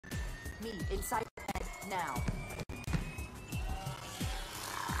Me, inside and now.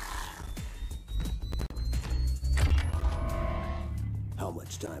 How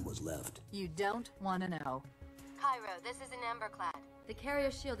much time was left? You don't want to know. Cairo, this is an Emberclad. The carrier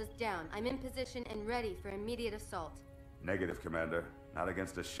shield is down. I'm in position and ready for immediate assault. Negative, Commander. Not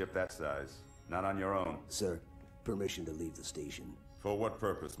against a ship that size. Not on your own. Sir, permission to leave the station. For what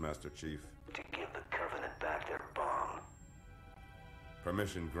purpose, Master Chief? To give the Covenant back their bomb.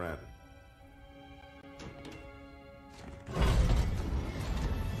 Permission granted.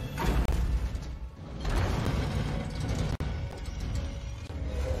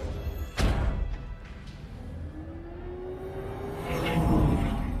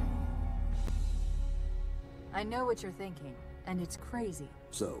 I know what you're thinking, and it's crazy.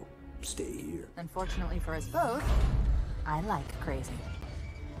 So, stay here. Unfortunately for us both, I like crazy.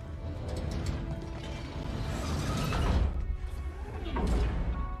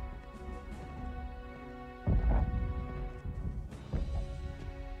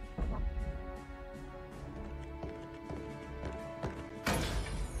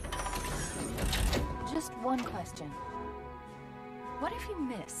 Just one question. What if you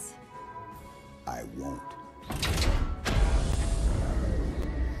miss? I won't.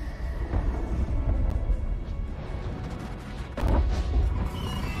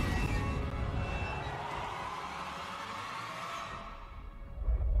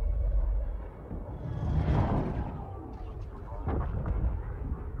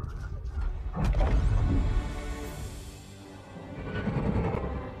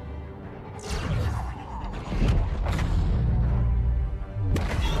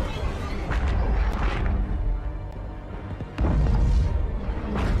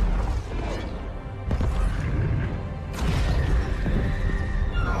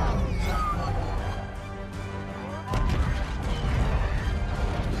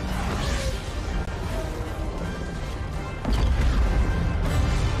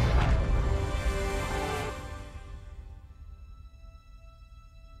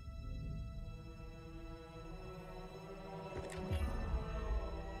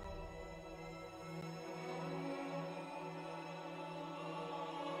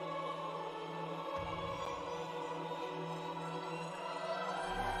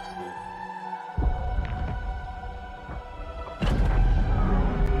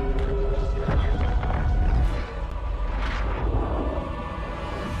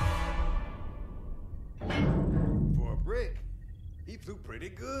 Pretty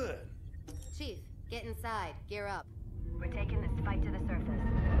good. Chief, get inside. Gear up. We're taking this fight to the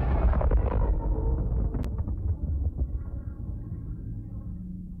surface.